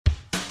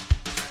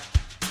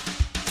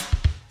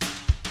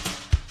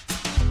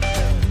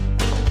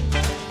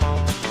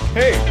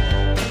Hey!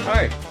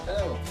 Hi!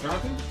 Hello.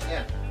 Jonathan?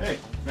 Yeah. Hey,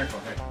 Michael.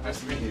 Hey, nice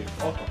to meet you.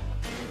 Welcome.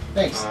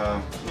 Thanks.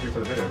 We're here for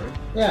the video, right?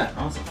 Yeah.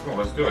 Awesome. Cool,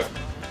 let's do it.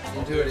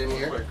 You do it in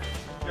here? Quick.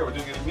 Yeah, we're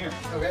doing it in here.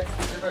 Okay,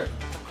 super.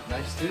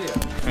 Nice studio.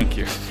 Thank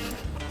you.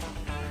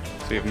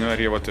 So you have no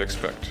idea what to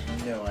expect.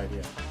 No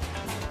idea.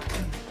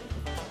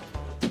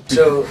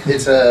 So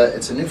it's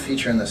a new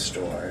feature in the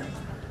store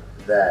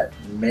that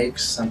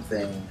makes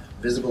something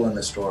visible in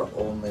the store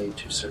only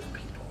to certain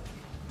people.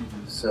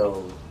 Mm-hmm.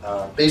 So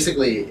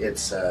basically,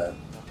 it's the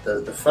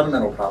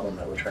fundamental problem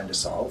that we're trying to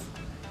solve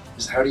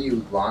is how do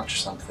you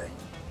launch something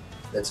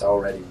that's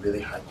already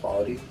really high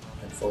quality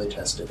and fully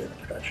tested in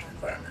a production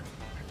environment?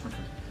 Okay.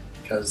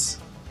 Because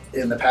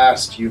in the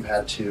past, you've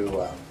had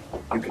to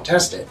you could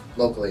test it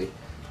locally,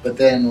 but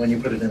then when you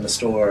put it in the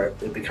store,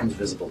 it becomes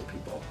visible to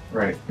people.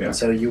 Right, yeah. And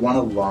so you want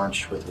to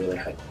launch with really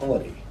high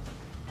quality.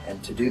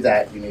 And to do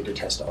that, you need to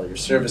test all your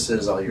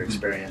services, all your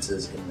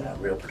experiences in that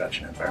real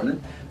production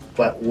environment.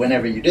 But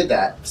whenever you did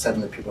that,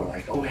 suddenly people are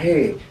like, oh,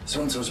 hey,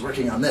 so-and-so's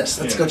working on this.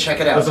 Let's go check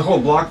it out. There's a whole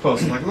blog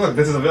post like, look,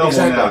 this is available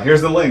Exactly. now.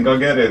 Here's the link. Go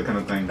get it kind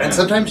of thing. And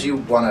sometimes you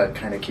want to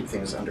kind of keep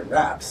things under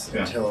wraps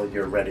until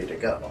you're ready to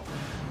go.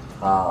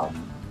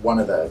 One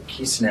of the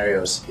key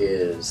scenarios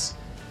is,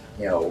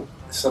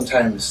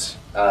 sometimes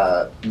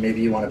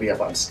maybe you want to be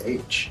up on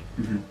stage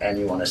and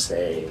you want to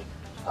say,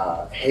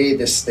 hey,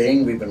 this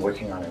thing we've been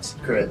working on in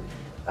secret,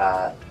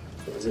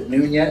 is it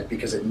noon yet?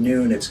 Because at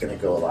noon it's going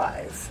to go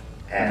live.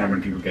 And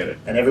everyone can go get it.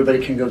 And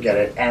everybody can go get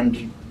it.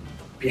 And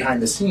behind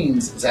the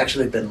scenes, it's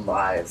actually been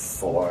live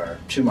for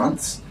 2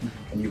 months,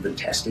 and you've been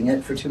testing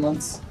it for 2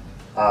 months,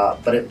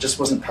 but it just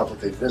wasn't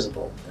publicly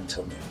visible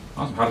until noon.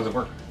 Awesome. How does it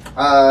work?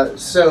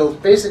 So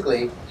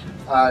basically,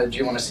 do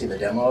you want to see the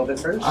demo of it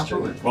first?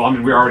 Absolutely. Well, I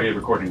mean, we're already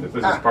recording this.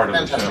 This is part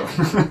of the show.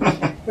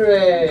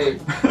 Hooray!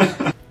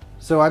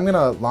 So I'm going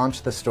to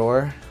launch the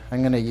store.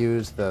 I'm going to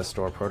use the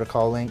store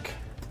protocol link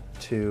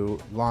to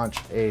launch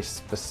a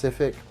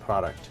specific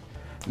product.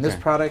 And this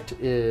product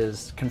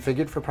is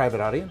configured for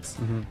private audience,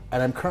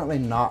 and I'm currently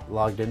not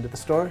logged into the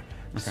store.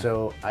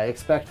 So I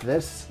expect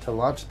this to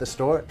launch the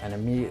store and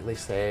immediately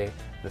say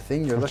the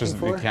thing you're looking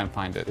for you can't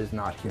find it. is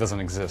not here. It doesn't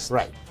exist.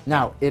 Right.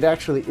 Now, it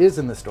actually is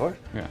in the store,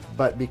 Yeah.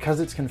 but because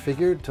it's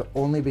configured to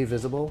only be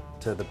visible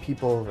to the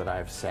people that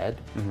I've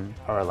said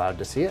are allowed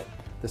to see it,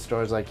 the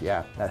store is like,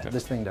 yeah,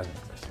 this thing doesn't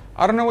exist.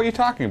 I don't know what you're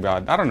talking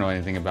about. I don't know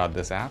anything about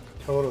this app.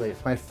 Totally.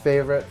 It's my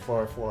favorite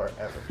 404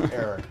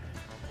 error.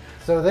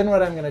 So then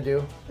what I'm going to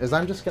do is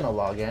I'm just going to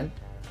log in.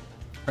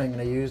 I'm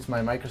going to use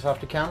my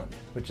Microsoft account,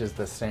 which is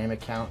the same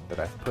account that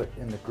I've put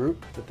in the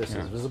group that this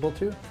is visible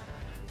to.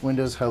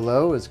 Windows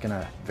Hello is going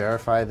to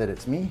verify that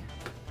it's me.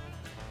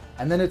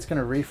 And then it's going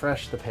to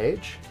refresh the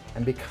page.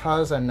 And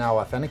because I'm now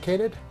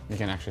authenticated, You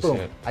can actually boom,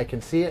 see it. I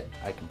can see it,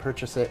 I can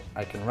purchase it,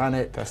 I can run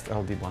it. Test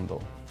LD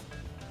bundle.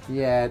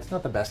 Yeah, it's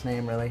not the best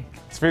name really.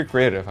 It's very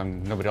creative.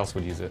 Nobody else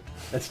would use it.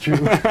 That's true.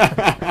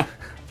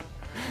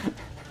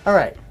 All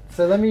right,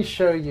 so let me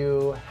show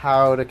you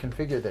how to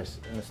configure this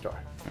in the store.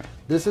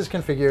 This is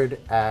configured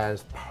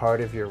as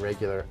part of your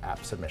regular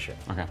app submission,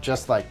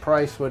 just like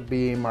price would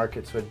be,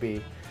 markets would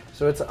be.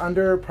 So it's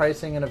under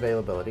pricing and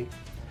availability,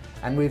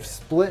 and we've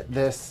split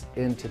this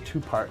into 2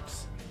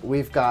 parts.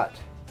 We've got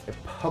a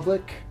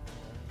public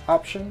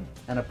option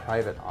and a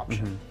private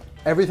option.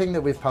 Everything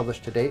that we've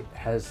published to date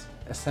has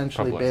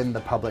essentially been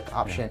the public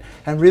option.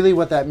 And really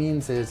what that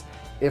means is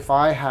if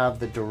I have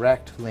the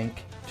direct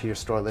link to your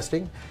store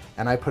listing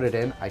and I put it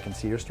in, I can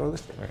see your store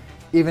listing.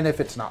 Even if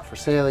it's not for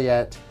sale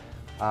yet,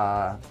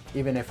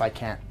 even if I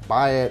can't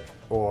buy it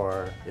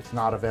or it's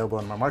not available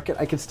in my market,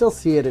 I can still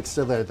see it. It's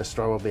still there. The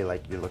store will be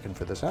like, you're looking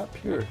for this app?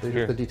 Here's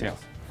the details.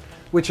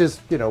 Which is,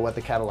 what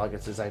the catalog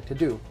is designed to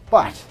do.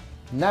 But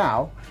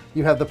now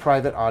you have the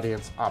private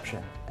audience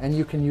option, and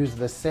you can use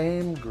the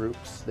same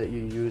groups that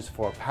you use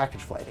for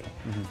package flighting.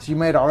 So you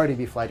might already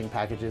be flighting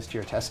packages to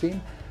your test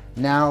team.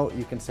 Now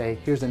you can say,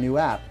 here's a new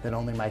app that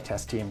only my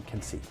test team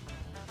can see.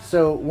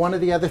 So one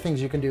of the other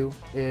things you can do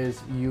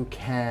is you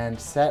can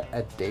set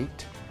a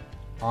date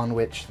on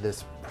which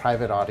this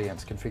private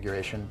audience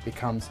configuration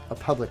becomes a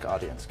public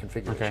audience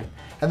configuration.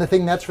 And the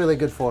thing that's really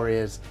good for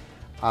is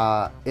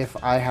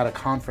if I had a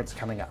conference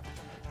coming up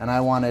and I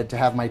wanted to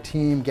have my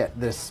team get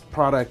this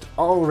product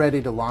all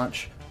ready to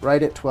launch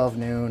right at 12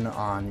 noon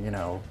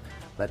on,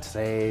 let's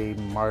say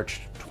March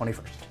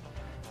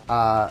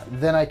 21st.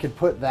 Then I could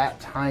put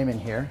that time in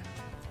here,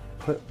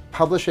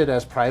 publish it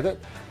as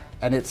private,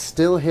 and it's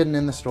still hidden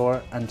in the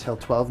store until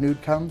 12 noon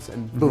comes,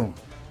 and boom,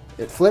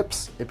 it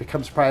flips, it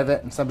becomes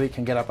private, and somebody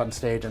can get up on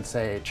stage and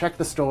say, check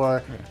the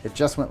store, it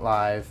just went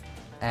live,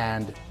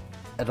 and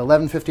at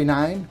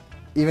 11:59,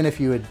 even if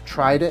you had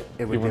tried it,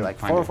 it would be like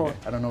 404,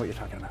 I don't know what you're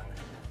talking about.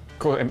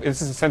 Cool. And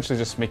this is essentially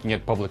just making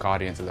it public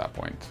audience at that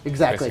point.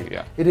 Exactly.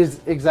 It is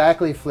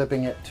exactly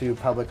flipping it to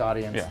public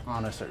audience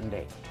on a certain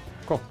date.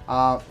 Cool.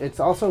 It's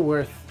also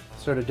worth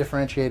sort of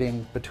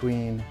differentiating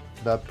between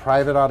the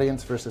private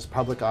audience versus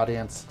public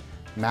audience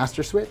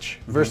master switch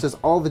versus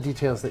all the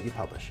details that you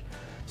publish.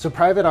 So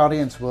private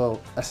audience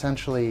will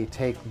essentially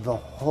take the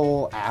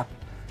whole app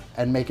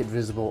and make it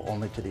visible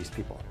only to these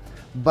people.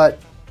 But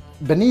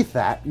beneath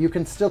that, you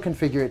can still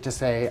configure it to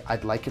say,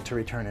 I'd like it to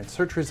return in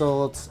search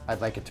results,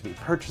 I'd like it to be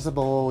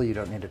purchasable, you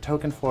don't need a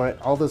token for it,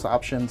 all those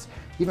options,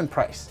 even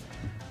price.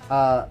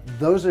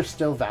 Those are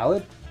still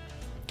valid.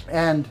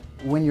 And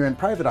when you're in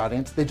private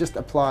audience, they just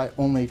apply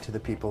only to the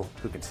people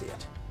who can see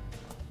it.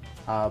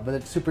 But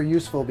it's super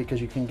useful because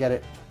you can get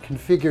it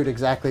configured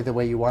exactly the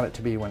way you want it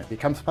to be when it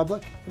becomes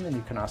public. And then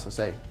you can also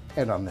say,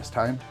 and on this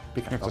time,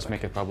 become public. Just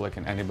make it public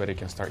and anybody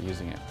can start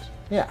using it.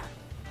 Yeah.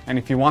 And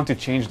if you want to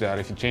change that,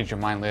 if you change your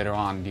mind later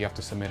on, do you have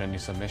to submit a new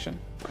submission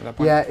at that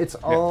point? Yeah, it's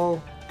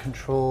all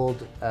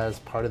controlled as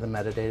part of the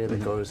metadata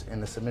that goes in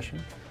the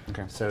submission.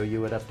 Okay. So you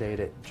would update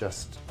it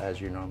just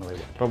as you normally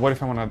would. But what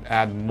if I want to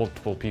add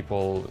multiple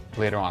people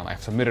later on?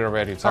 I've submitted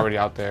already, it's already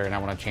out there, and I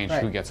want to change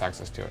who gets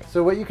access to it.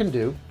 So what you can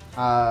do,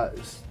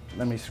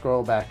 let me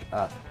scroll back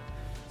up.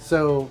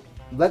 So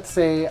let's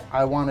say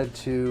I wanted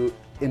to,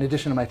 in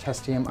addition to my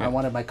test team, I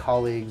wanted my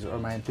colleagues or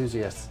my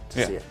enthusiasts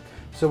to see it.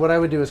 So what I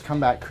would do is come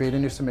back, create a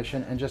new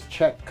submission, and just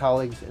check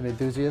colleagues and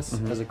enthusiasts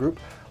as a group.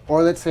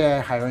 Or let's say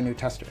I hire a new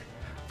tester.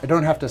 I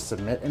don't have to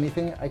submit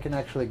anything. I can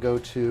actually go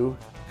to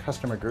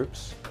customer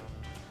groups,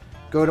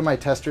 go to my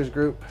testers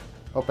group,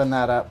 open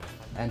that up,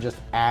 and just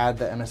add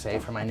the MSA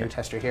for my new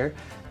tester here.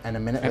 And a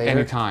minute later— At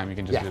any time you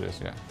can just do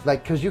this,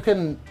 Like, because you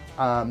can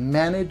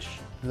manage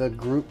the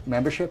group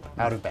membership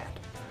out of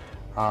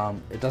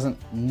band. It doesn't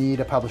need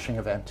a publishing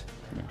event.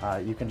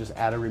 You can just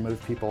add or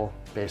remove people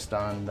based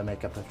on the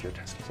makeup of your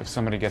test team. So if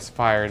somebody gets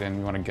fired and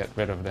you want to get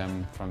rid of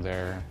them from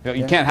their—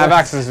 you can't have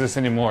access to this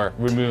anymore,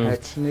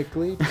 removed.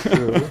 Technically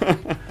true.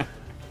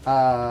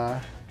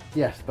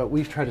 Yes, but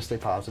we try to stay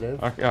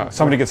positive. Okay,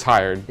 somebody gets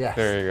hired, Yes.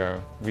 There you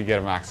go, we get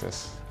them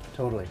access.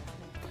 Totally.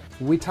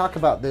 We talk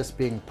about this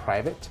being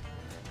private.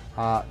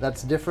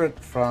 That's different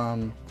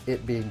from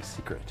it being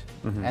secret.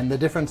 And the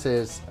difference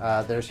is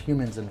there's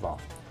humans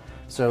involved.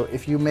 So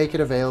if you make it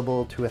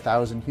available to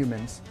 1,000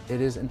 humans, it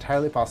is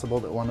entirely possible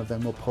that one of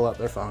them will pull out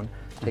their phone,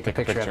 take a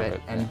picture of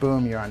it, and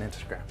boom, you're on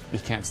Instagram. You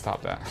can't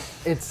stop that.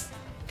 It's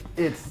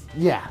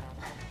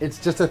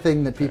just a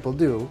thing that people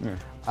do.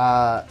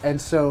 And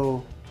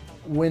so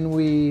when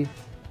we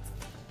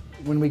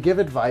give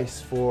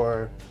advice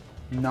for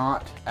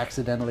not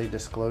accidentally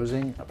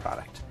disclosing a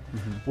product,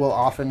 we'll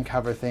often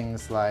cover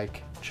things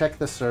like check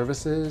the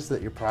services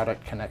that your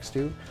product connects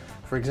to.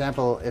 For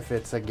example, if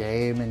it's a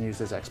game and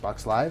uses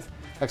Xbox Live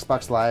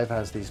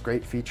has these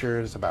great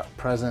features about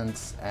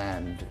presence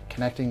and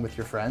connecting with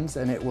your friends,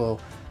 and it will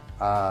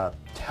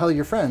tell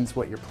your friends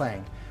what you're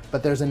playing.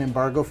 But there's an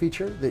embargo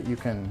feature that you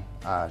can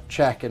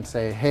check and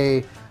say,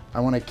 hey, I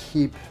want to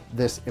keep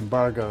this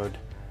embargoed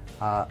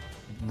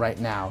right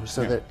now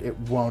so that it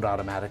won't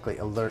automatically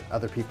alert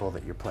other people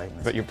that you're playing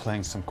this. That you're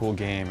playing some cool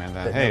game and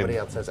then, that hey, nobody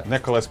else has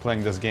Nicholas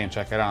playing this game,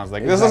 check it out. I was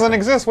like, this doesn't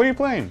exist, what are you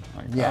playing?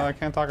 Like, Yeah. oh, I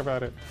can't talk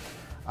about it.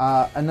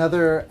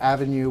 Another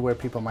avenue where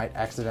people might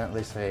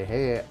accidentally say,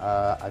 hey,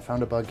 I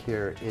found a bug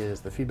here,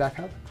 is the Feedback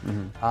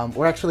Hub.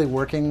 We're actually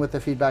working with the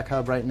Feedback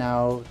Hub right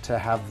now to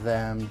have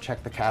them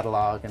check the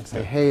catalog and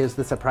say, hey, is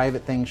this a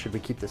private thing? Should we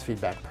keep this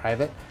feedback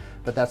private?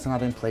 But that's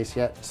not in place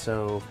yet.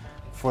 So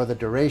for the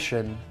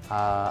duration,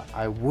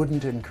 I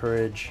wouldn't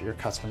encourage your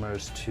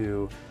customers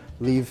to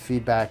leave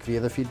feedback via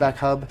the Feedback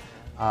Hub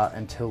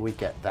until we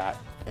get that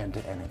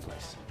end-to-end in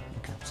place.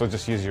 Okay. So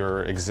just use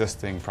your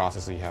existing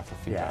process that you have for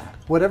feedback. Yeah.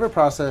 Whatever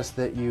process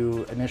that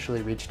you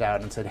initially reached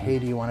out and said, hey,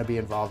 do you want to be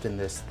involved in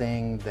this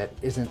thing that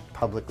isn't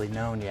publicly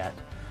known yet,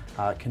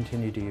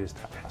 continue to use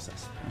that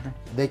process.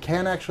 They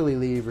can actually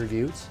leave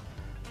reviews.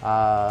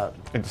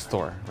 In the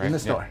store, right? In the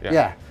store,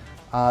 yeah.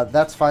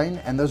 That's fine,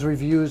 and those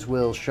reviews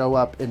will show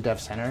up in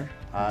Dev Center.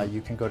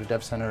 You can go to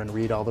Dev Center and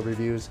read all the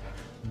reviews,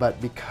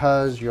 but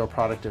because your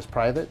product is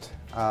private,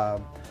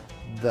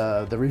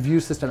 the review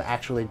system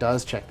actually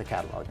does check the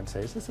catalog and say,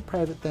 is this a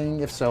private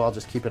thing? If so, I'll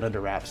just keep it under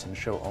wraps and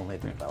show only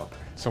the developer.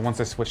 So once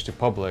they switch to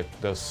public,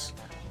 those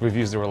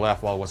reviews that were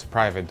left while it was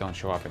private don't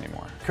show up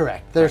anymore.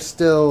 Correct. They're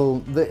still,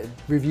 the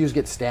reviews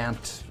get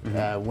stamped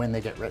when they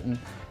get written,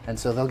 and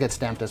so they'll get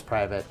stamped as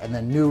private, and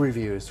then new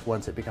reviews,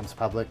 once it becomes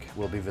public,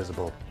 will be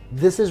visible.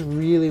 This is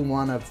really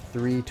one of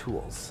 3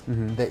 tools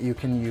that you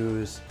can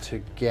use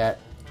to get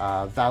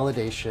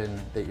validation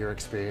that your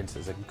experience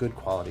is a good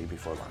quality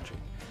before launching.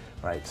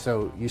 Right,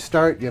 so you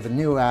start, you have a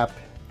new app,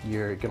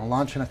 you're going to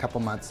launch in a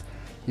couple months,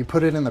 you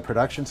put it in the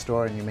production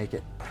store and you make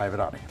it private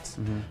audience.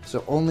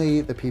 So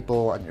only the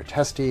people on your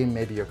test team,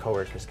 maybe your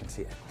coworkers, can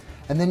see it.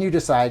 And then you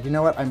decide, you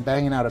know what, I'm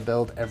banging out a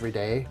build every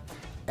day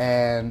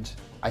and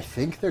I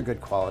think they're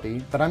good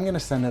quality, but I'm going to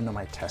send them to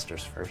my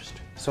testers first.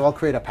 So I'll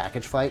create a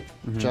package flight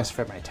just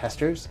for my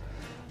testers,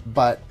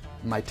 but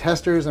my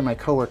testers and my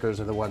coworkers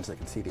are the ones that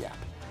can see the app.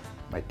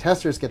 My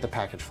testers get the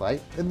package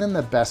flight, and then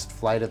the best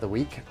flight of the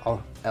week,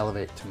 I'll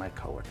elevate to my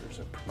coworkers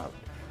and promote.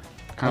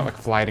 Kind of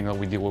like flighting what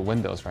we do with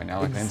Windows right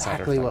now, like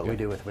exactly Insider. What we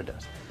do with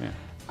Windows.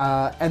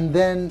 Yeah. And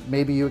then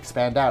maybe you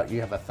expand out.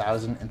 You have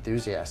 1,000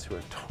 enthusiasts who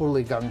are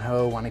totally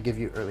gung-ho, want to give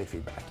you early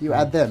feedback. You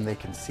add them, they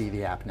can see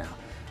the app now.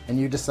 and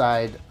you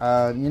decide,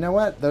 you know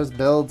what, those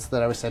builds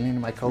that I was sending to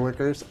my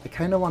coworkers, I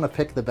kind of want to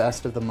pick the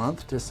best of the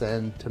month to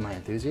send to my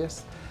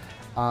enthusiasts.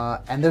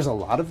 And there's a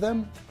lot of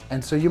them,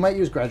 and so you might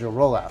use gradual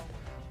rollout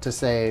to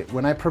say,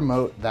 when I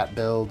promote that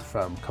build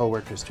from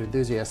coworkers to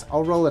enthusiasts,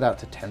 I'll roll it out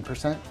to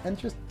 10% and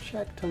just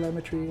check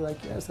telemetry,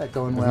 like, yeah, is that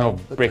going well?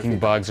 There's no breaking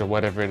bugs or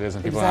whatever it is,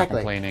 and people are not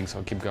complaining,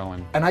 so keep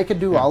going. And I could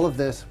do all of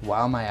this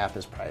while my app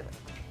is private.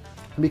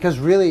 Because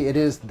really, it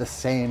is the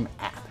same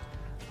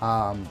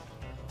app.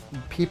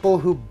 People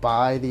who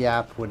buy the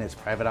app when it's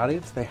private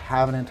audience, they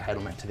have an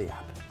entitlement to the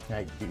app.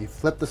 Like, you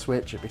flip the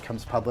switch, it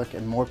becomes public,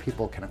 and more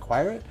people can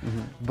acquire it,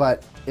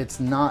 but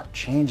it's not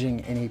changing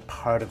any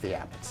part of the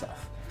app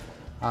itself.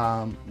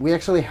 We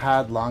actually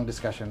had long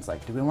discussions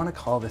like, do we want to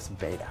call this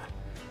beta?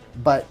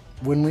 But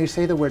when we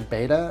say the word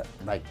beta,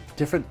 like,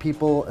 different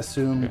people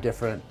assume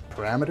different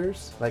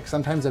parameters. Like,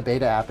 sometimes a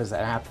beta app is an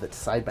app that's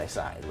side by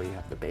side, where you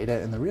have the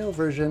beta and the real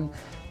version,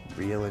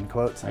 real in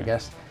quotes, I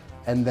guess,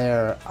 and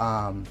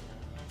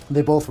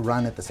they both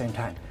run at the same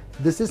time.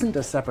 This isn't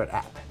a separate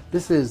app.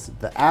 This is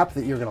the app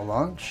that you're going to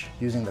launch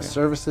using the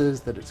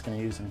services that it's going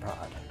to use in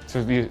prod. So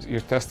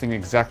you're testing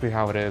exactly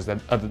how it is that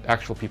other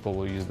actual people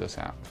will use this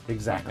app.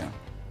 Exactly. Okay.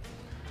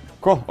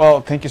 Cool. Well,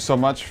 thank you so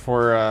much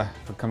for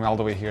coming all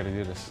the way here to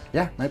do this.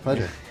 Yeah, my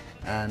pleasure.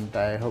 And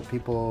I hope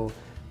people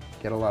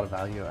get a lot of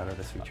value out of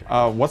this feature.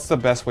 What's the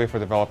best way for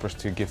developers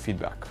to give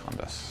feedback on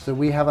this? So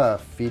we have a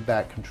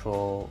feedback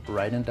control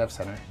right in Dev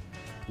Center.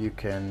 You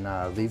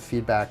can leave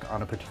feedback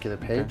on a particular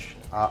page.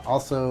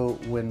 Also,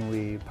 when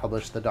we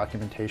publish the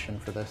documentation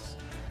for this,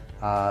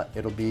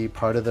 it'll be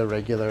part of the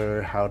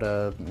regular how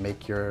to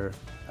make your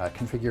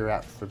configure your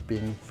app for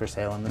being for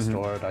sale in the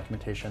store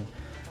documentation.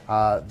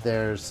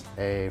 There's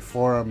a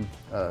forum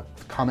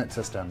comment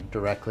system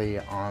directly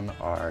on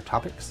our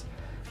topics,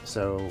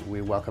 so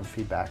we welcome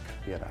feedback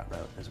via that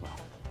route as well.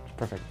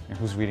 Perfect. And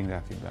who's reading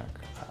that feedback?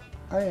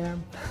 I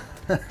am.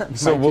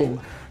 So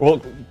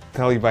we'll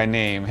tell you by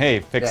name, hey,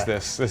 fix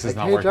this. This is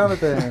not working. Hey,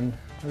 Jonathan,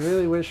 I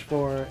really wish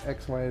for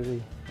X, Y,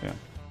 Z. Yeah.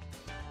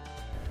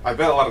 I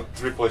bet a lot of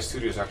AAA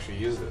studios actually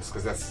use this,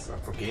 because that's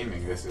for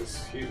gaming. This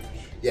is huge.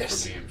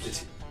 Yes. For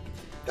games.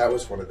 That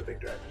was one of the big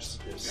drivers.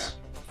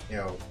 You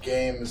know,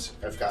 games,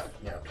 I've got,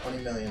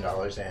 $20 million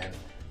in.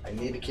 I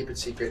need to keep it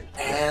secret,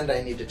 and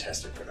I need to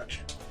test in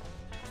production.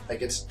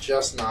 Like, it's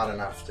just not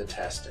enough to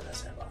test in a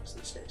sandbox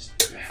these days.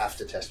 You have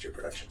to test your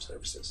production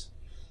services.